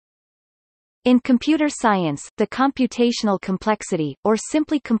In computer science, the computational complexity, or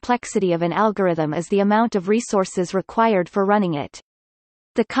simply complexity of an algorithm is the amount of resources required for running it.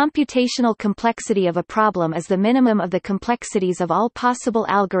 The computational complexity of a problem is the minimum of the complexities of all possible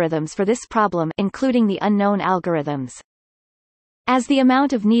algorithms for this problem, including the unknown algorithms. As the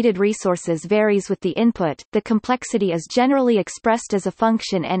amount of needed resources varies with the input, the complexity is generally expressed as a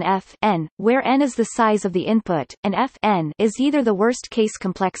function nf n, where n is the size of the input, and f n is either the worst-case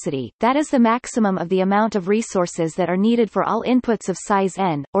complexity, that is the maximum of the amount of resources that are needed for all inputs of size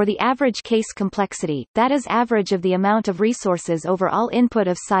n, or the average-case complexity, that is average of the amount of resources over all input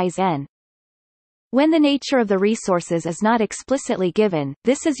of size n. When the nature of the resources is not explicitly given,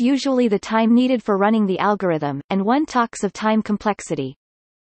 this is usually the time needed for running the algorithm, and one talks of time complexity.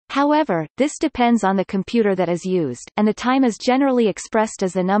 However, this depends on the computer that is used, and the time is generally expressed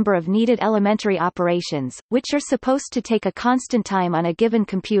as the number of needed elementary operations, which are supposed to take a constant time on a given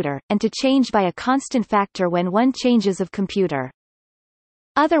computer, and to change by a constant factor when one changes of computer.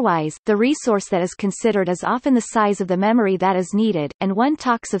 Otherwise, the resource that is considered is often the size of the memory that is needed, and one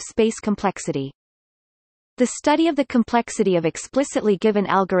talks of space complexity. The study of the complexity of explicitly given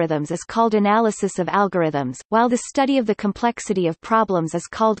algorithms is called analysis of algorithms, while the study of the complexity of problems is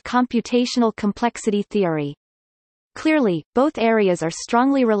called computational complexity theory. Clearly, both areas are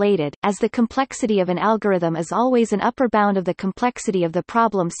strongly related, as the complexity of an algorithm is always an upper bound of the complexity of the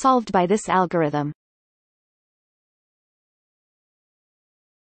problem solved by this algorithm.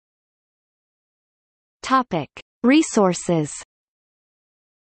 Topic: Resources.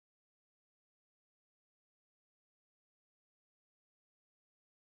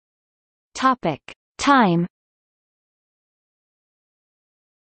 Topic: Time.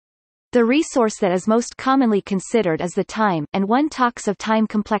 The resource that is most commonly considered is the time, and one talks of time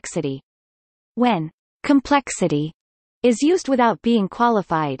complexity. When complexity is used without being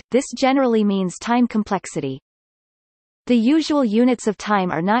qualified, this generally means time complexity. The usual units of time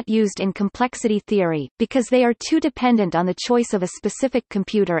are not used in complexity theory, because they are too dependent on the choice of a specific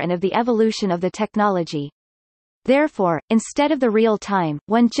computer and of the evolution of the technology. Therefore, instead of the real time,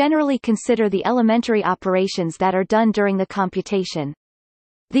 one generally consider the elementary operations that are done during the computation.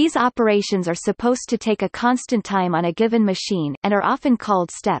 These operations are supposed to take a constant time on a given machine, and are often called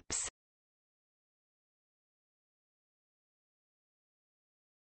steps.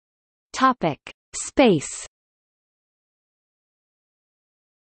 Topic: Space.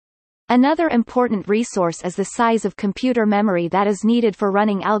 Another important resource is the size of computer memory that is needed for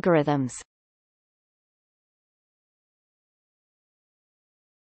running algorithms.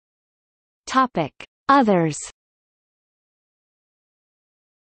 Topic: Others.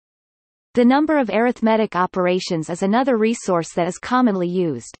 The number of arithmetic operations is another resource that is commonly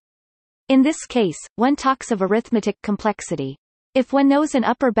used. In this case, one talks of arithmetic complexity. If one knows an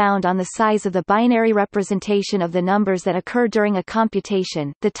upper bound on the size of the binary representation of the numbers that occur during a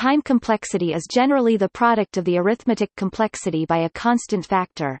computation, the time complexity is generally the product of the arithmetic complexity by a constant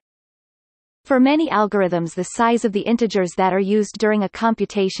factor. For many algorithms, the size of the integers that are used during a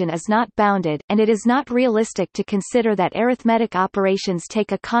computation is not bounded, and it is not realistic to consider that arithmetic operations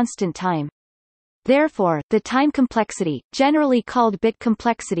take a constant time. Therefore, the time complexity, generally called bit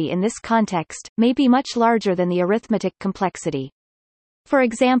complexity in this context, may be much larger than the arithmetic complexity. For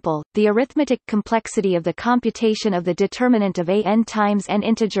example, the arithmetic complexity of the computation of the determinant of a n times n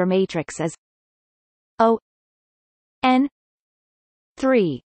integer matrix is O n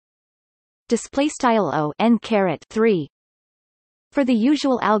 3. Display style O n caret 3. For the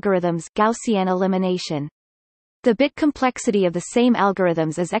usual algorithms, Gaussian elimination. The bit complexity of the same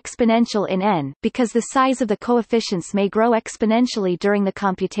algorithms is exponential in n, because the size of the coefficients may grow exponentially during the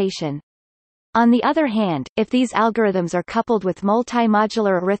computation. On the other hand, if these algorithms are coupled with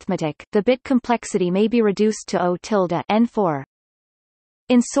multi-modular arithmetic, the bit complexity may be reduced to O tilde n4.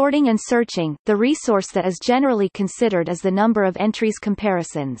 In sorting and searching, the resource that is generally considered is the number of entries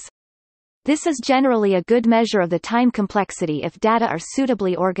comparisons. This is generally a good measure of the time complexity if data are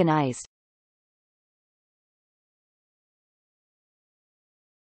suitably organized.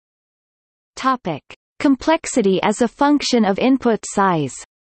 Topic: Complexity as a function of input size.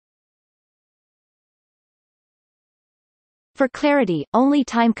 For clarity, only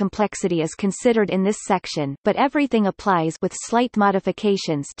time complexity is considered in this section, but everything applies with slight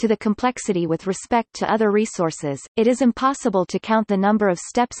modifications to the complexity with respect to other resources. It is impossible to count the number of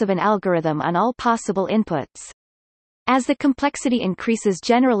steps of an algorithm on all possible inputs. As the complexity increases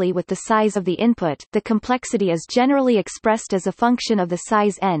generally with the size of the input, the complexity is generally expressed as a function of the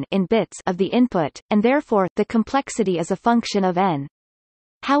size n in bits of the input, and therefore, the complexity is a function of n.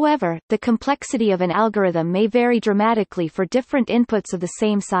 However, the complexity of an algorithm may vary dramatically for different inputs of the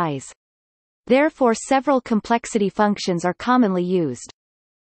same size. Therefore several complexity functions are commonly used.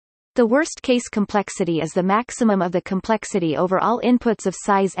 The worst-case complexity is the maximum of the complexity over all inputs of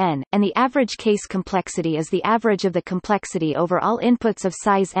size n, and the average-case complexity is the average of the complexity over all inputs of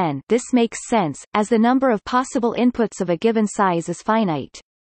size n. This makes sense, as the number of possible inputs of a given size is finite.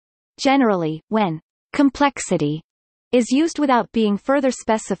 Generally, when complexity is used without being further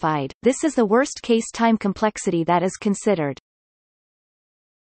specified, this is the worst-case time complexity that is considered.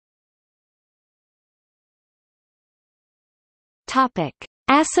 Topic: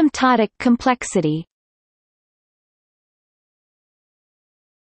 Asymptotic complexity.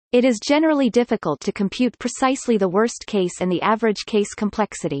 It is generally difficult to compute precisely the worst case and the average case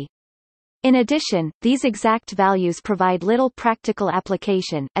complexity. In addition, these exact values provide little practical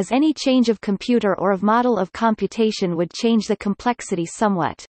application, as any change of computer or of model of computation would change the complexity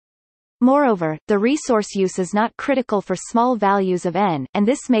somewhat. Moreover, the resource use is not critical for small values of n, and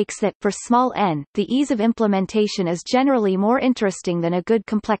this makes that, for small n, the ease of implementation is generally more interesting than a good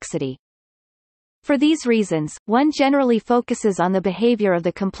complexity. For these reasons, one generally focuses on the behavior of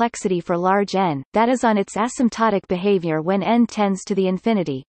the complexity for large n, that is on its asymptotic behavior when n tends to the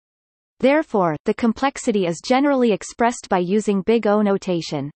infinity. Therefore, the complexity is generally expressed by using big O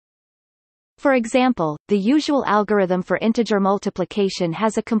notation. For example, the usual algorithm for integer multiplication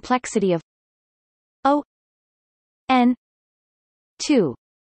has a complexity of O n 2.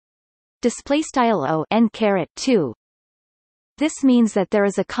 Display style O n caret 2. This means that there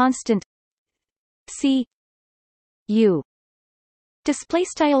is a constant c u display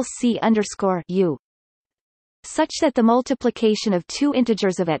style c underscore u such that the multiplication of two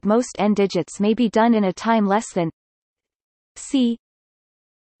integers of at most n digits may be done in a time less than c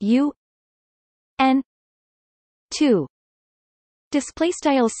u n 2 display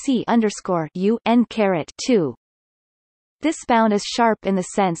style c underscore u n caret 2. This bound is sharp in the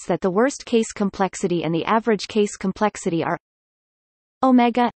sense that the worst case complexity and the average case complexity are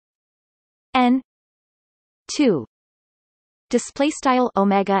omega n 2 display style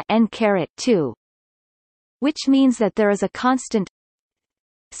omega n caret 2, which means that there is a constant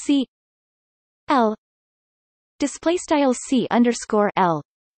c l display style c underscore l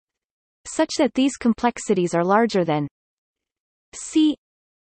such that these complexities are larger than c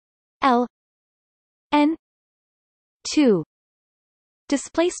l n 2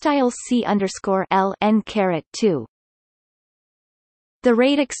 display style c underscore l n caret 2. The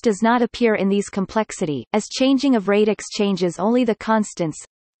radix does not appear in these complexity, as changing of radix changes only the constants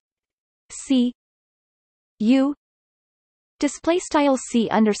c u display style c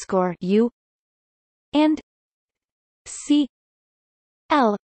underscore u and c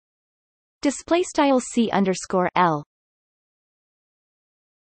l display style c underscore l.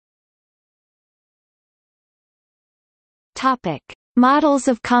 Topic: Models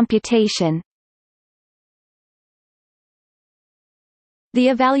of computation. The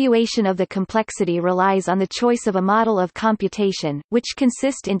evaluation of the complexity relies on the choice of a model of computation, which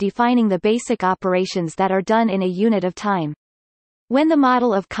consists in defining the basic operations that are done in a unit of time. When the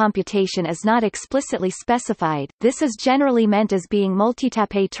model of computation is not explicitly specified, this is generally meant as being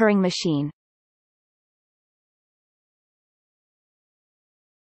multitape Turing machine.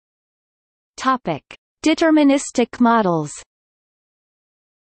 Topic: Deterministic models.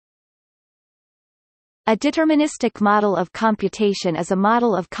 A deterministic model of computation is a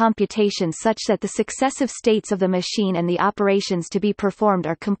model of computation such that the successive states of the machine and the operations to be performed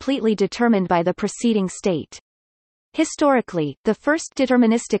are completely determined by the preceding state. Historically, the first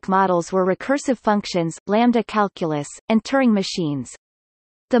deterministic models were recursive functions, lambda calculus, and Turing machines.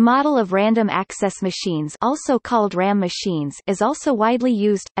 The model of random access machines, also called RAM machines, is also widely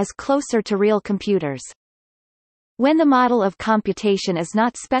used, as closer to real computers. When the model of computation is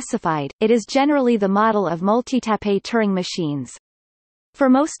not specified, it is generally the model of multitape Turing machines. For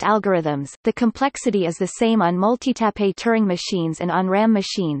most algorithms, the complexity is the same on multitape Turing machines and on RAM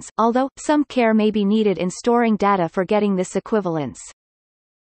machines, although, some care may be needed in storing data for getting this equivalence.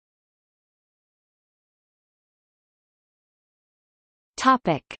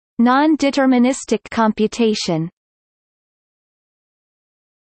 Topic: Non-deterministic computation.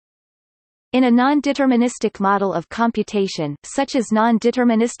 In a non-deterministic model of computation, such as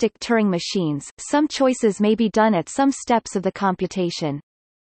non-deterministic Turing machines, some choices may be done at some steps of the computation.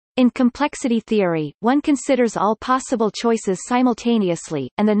 In complexity theory, one considers all possible choices simultaneously,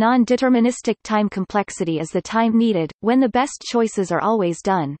 and the non-deterministic time complexity is the time needed, when the best choices are always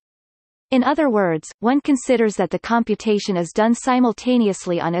done. In other words, one considers that the computation is done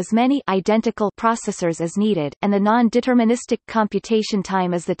simultaneously on as many identical processors as needed, and the non-deterministic computation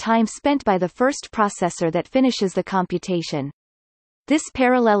time is the time spent by the first processor that finishes the computation. This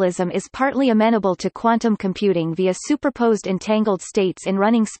parallelism is partly amenable to quantum computing via superposed entangled states in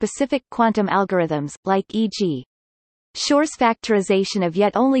running specific quantum algorithms, like e.g. Shor's factorization of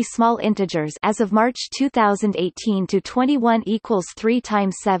yet only small integers as of March 2018 to 21 equals 3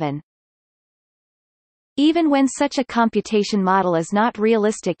 times 7. Even when such a computation model is not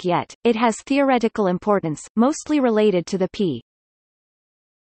realistic yet, it has theoretical importance, mostly related to the p.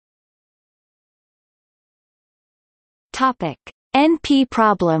 Topic: NP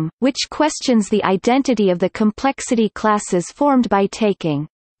problem, which questions the identity of the complexity classes formed by taking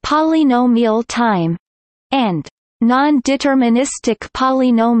polynomial time and non-deterministic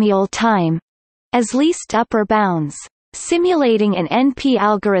polynomial time as least upper bounds. Simulating an NP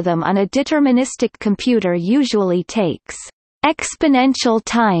algorithm on a deterministic computer usually takes exponential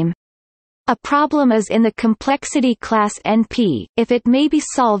time. A problem is in the complexity class NP, if it may be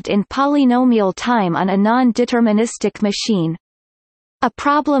solved in polynomial time on a non-deterministic machine. A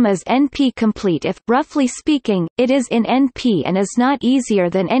problem is NP-complete if, roughly speaking, it is in NP and is not easier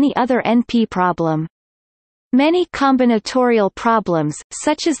than any other NP problem. Many combinatorial problems,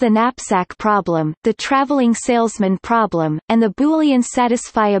 such as the knapsack problem, the traveling salesman problem, and the Boolean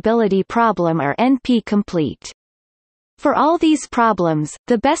satisfiability problem are NP-complete. For all these problems,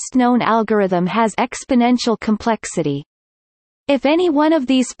 the best-known algorithm has exponential complexity. If any one of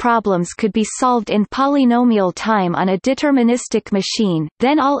these problems could be solved in polynomial time on a deterministic machine,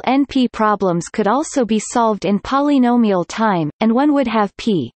 then all NP problems could also be solved in polynomial time, and one would have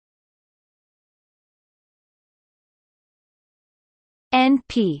p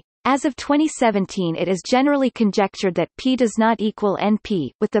NP. As of 2017, it is generally conjectured that P does not equal NP,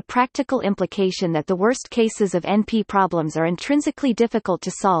 with the practical implication that the worst cases of NP problems are intrinsically difficult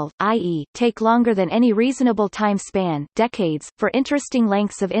to solve, i.e., take longer than any reasonable time span, decades, for interesting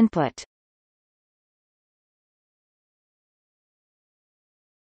lengths of input.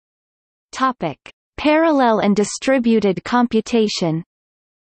 Topic: Parallel and distributed computation.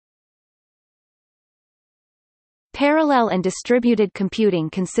 Parallel and distributed computing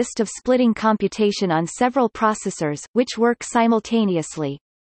consist of splitting computation on several processors, which work simultaneously.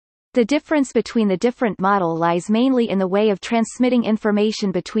 The difference between the different model lies mainly in the way of transmitting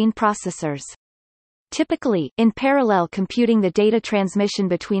information between processors. Typically, in parallel computing the data transmission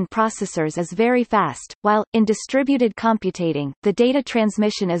between processors is very fast, while, in distributed computing, the data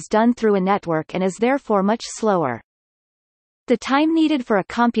transmission is done through a network and is therefore much slower. The time needed for a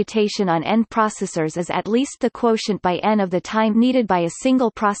computation on n processors is at least the quotient by n of the time needed by a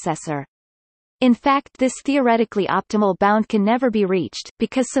single processor. In fact, this theoretically optimal bound can never be reached,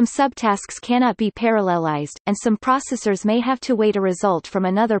 because some subtasks cannot be parallelized, and some processors may have to wait a result from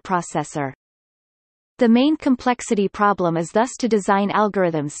another processor. The main complexity problem is thus to design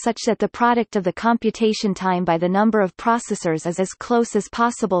algorithms such that the product of the computation time by the number of processors is as close as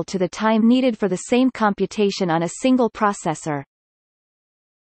possible to the time needed for the same computation on a single processor.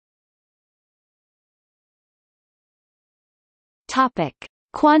 Topic: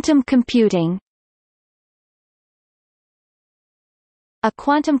 Quantum computing. A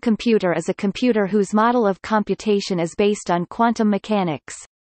quantum computer is a computer whose model of computation is based on quantum mechanics.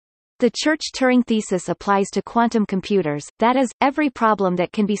 The Church-Turing thesis applies to quantum computers, that is, every problem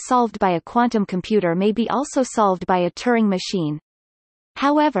that can be solved by a quantum computer may be also solved by a Turing machine.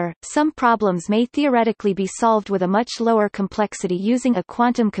 However, some problems may theoretically be solved with a much lower complexity using a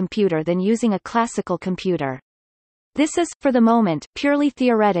quantum computer than using a classical computer. This is, for the moment, purely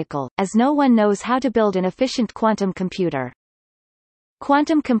theoretical, as no one knows how to build an efficient quantum computer.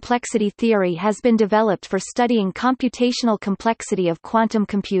 Quantum complexity theory has been developed for studying computational complexity of quantum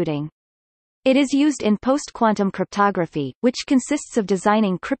computing. It is used in post-quantum cryptography, which consists of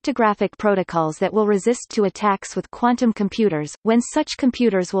designing cryptographic protocols that will resist to attacks with quantum computers, when such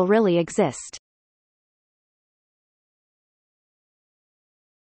computers will really exist.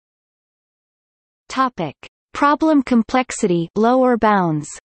 Topic: Problem complexity, lower bounds.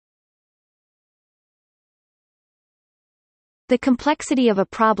 The complexity of a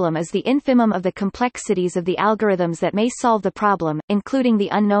problem is the infimum of the complexities of the algorithms that may solve the problem, including the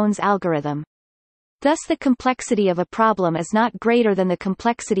unknowns algorithm. Thus the complexity of a problem is not greater than the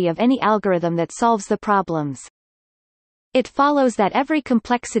complexity of any algorithm that solves the problems. It follows that every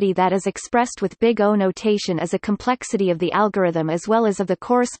complexity that is expressed with big O notation is a complexity of the algorithm as well as of the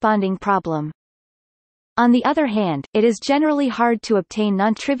corresponding problem. On the other hand, it is generally hard to obtain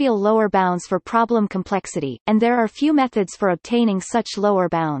non-trivial lower bounds for problem complexity, and there are few methods for obtaining such lower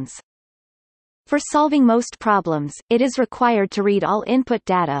bounds. For solving most problems, it is required to read all input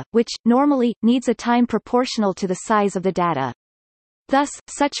data, which, normally, needs a time proportional to the size of the data. Thus,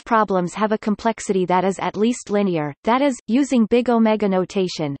 such problems have a complexity that is at least linear, that is, using big omega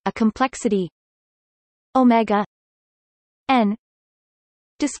notation, a complexity omega n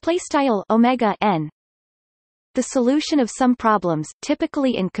omega n. The solution of some problems,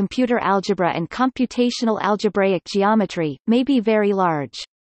 typically in computer algebra and computational algebraic geometry, may be very large.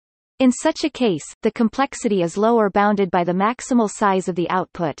 In such a case, the complexity is lower bounded by the maximal size of the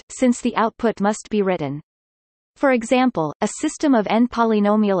output, since the output must be written. For example, a system of n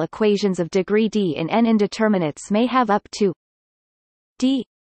polynomial equations of degree d in n indeterminates may have up to d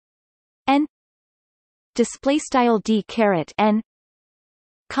n d caret n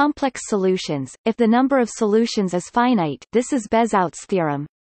complex solutions. If the number of solutions is finite, this is Bezout's theorem.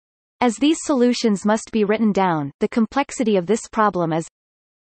 As these solutions must be written down, the complexity of this problem is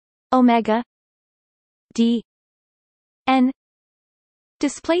omega d n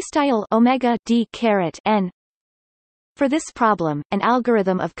omega d caret n. For this problem, an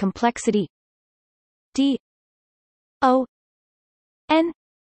algorithm of complexity d o n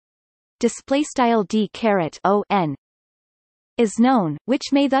d caret o n is known,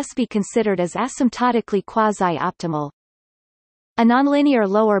 which may thus be considered as asymptotically quasi-optimal. A nonlinear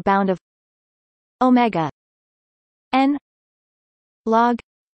lower bound of omega n log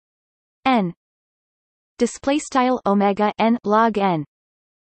n omega n log n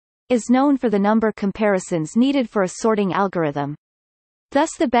is known for the number comparisons needed for a sorting algorithm. Thus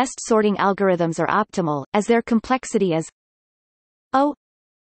the best sorting algorithms are optimal, as their complexity is O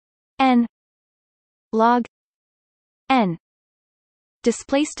n log n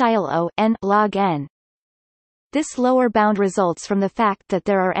O n log n. This lower bound results from the fact that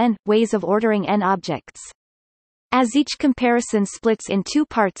there are n ways of ordering n objects. As each comparison splits in two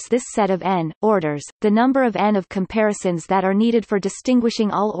parts this set of n orders, the number of n of comparisons that are needed for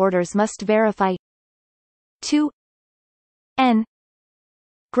distinguishing all orders must verify 2 n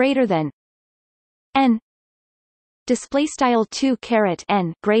greater than n 2 caret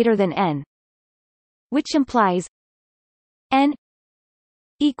n greater than n, which implies n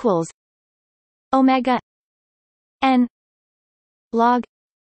equals omega n log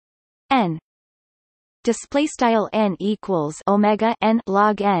n n equals omega n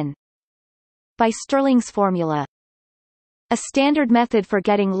log n. By Stirling's formula, a standard method for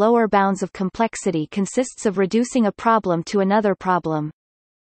getting lower bounds of complexity consists of reducing a problem to another problem.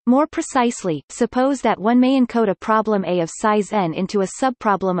 More precisely, suppose that one may encode a problem A of size n into a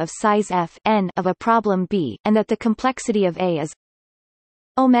subproblem of size f n of a problem B, and that the complexity of A is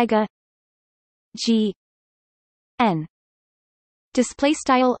omega g n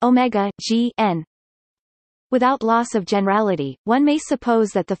omega g n. Without loss of generality, one may suppose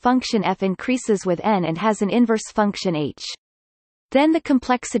that the function f increases with n and has an inverse function h. Then the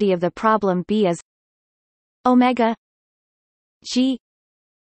complexity of the problem B is omega g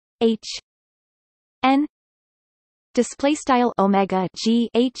h n omega g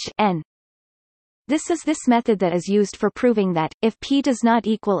h n. This is this method that is used for proving that, if P does not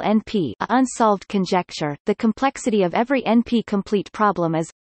equal NP, a unsolved conjecture, the complexity of every NP-complete problem is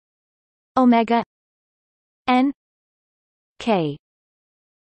omega n k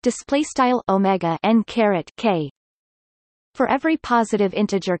omega n caret k for every positive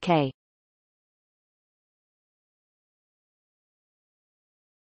integer k.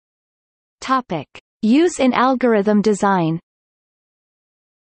 Topic: Use in algorithm design.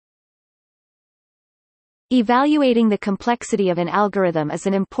 Evaluating the complexity of an algorithm is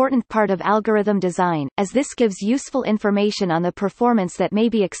an important part of algorithm design, as this gives useful information on the performance that may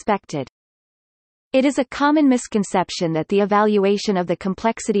be expected. It is a common misconception that the evaluation of the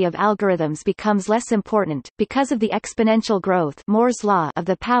complexity of algorithms becomes less important, because of the exponential growth Moore's law of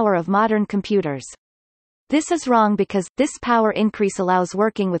the power of modern computers. This is wrong because, this power increase allows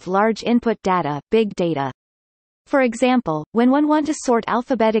working with large input data, big data. For example, when one wants to sort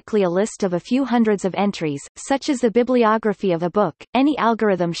alphabetically a list of a few hundreds of entries, such as the bibliography of a book, any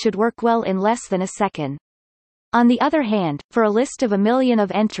algorithm should work well in less than a second. On the other hand, for a list of 1 million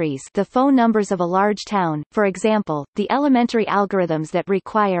of entries, the phone numbers of a large town, for example, the elementary algorithms that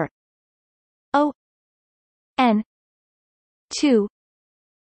require O n 2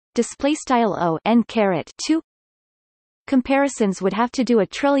 O n caret 2 comparisons would have to do 1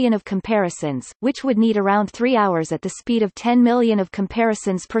 trillion of comparisons, which would need around 3 hours at the speed of 10 million of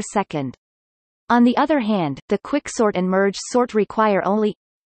comparisons per second. On the other hand, the quicksort and merge sort require only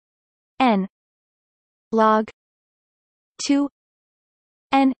n log 2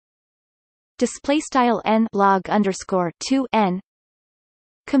 n n log underscore 2 n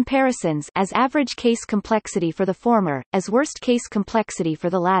comparisons as average case complexity for the former, as worst case complexity for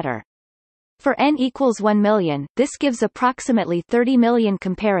the latter. For n equals 1 million, this gives approximately 30 million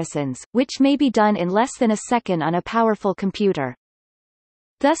comparisons, which may be done in less than a second on a powerful computer.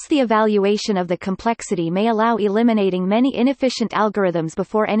 Thus the evaluation of the complexity may allow eliminating many inefficient algorithms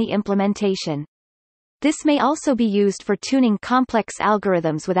before any implementation. This may also be used for tuning complex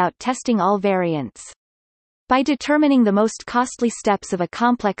algorithms without testing all variants. By determining the most costly steps of a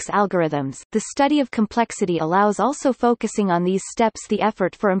complex algorithms, the study of complexity allows also focusing on these steps the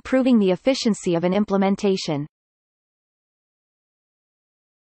effort for improving the efficiency of an implementation.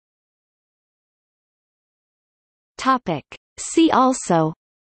 Topic. See also: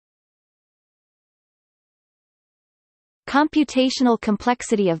 computational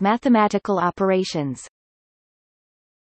complexity of mathematical operations.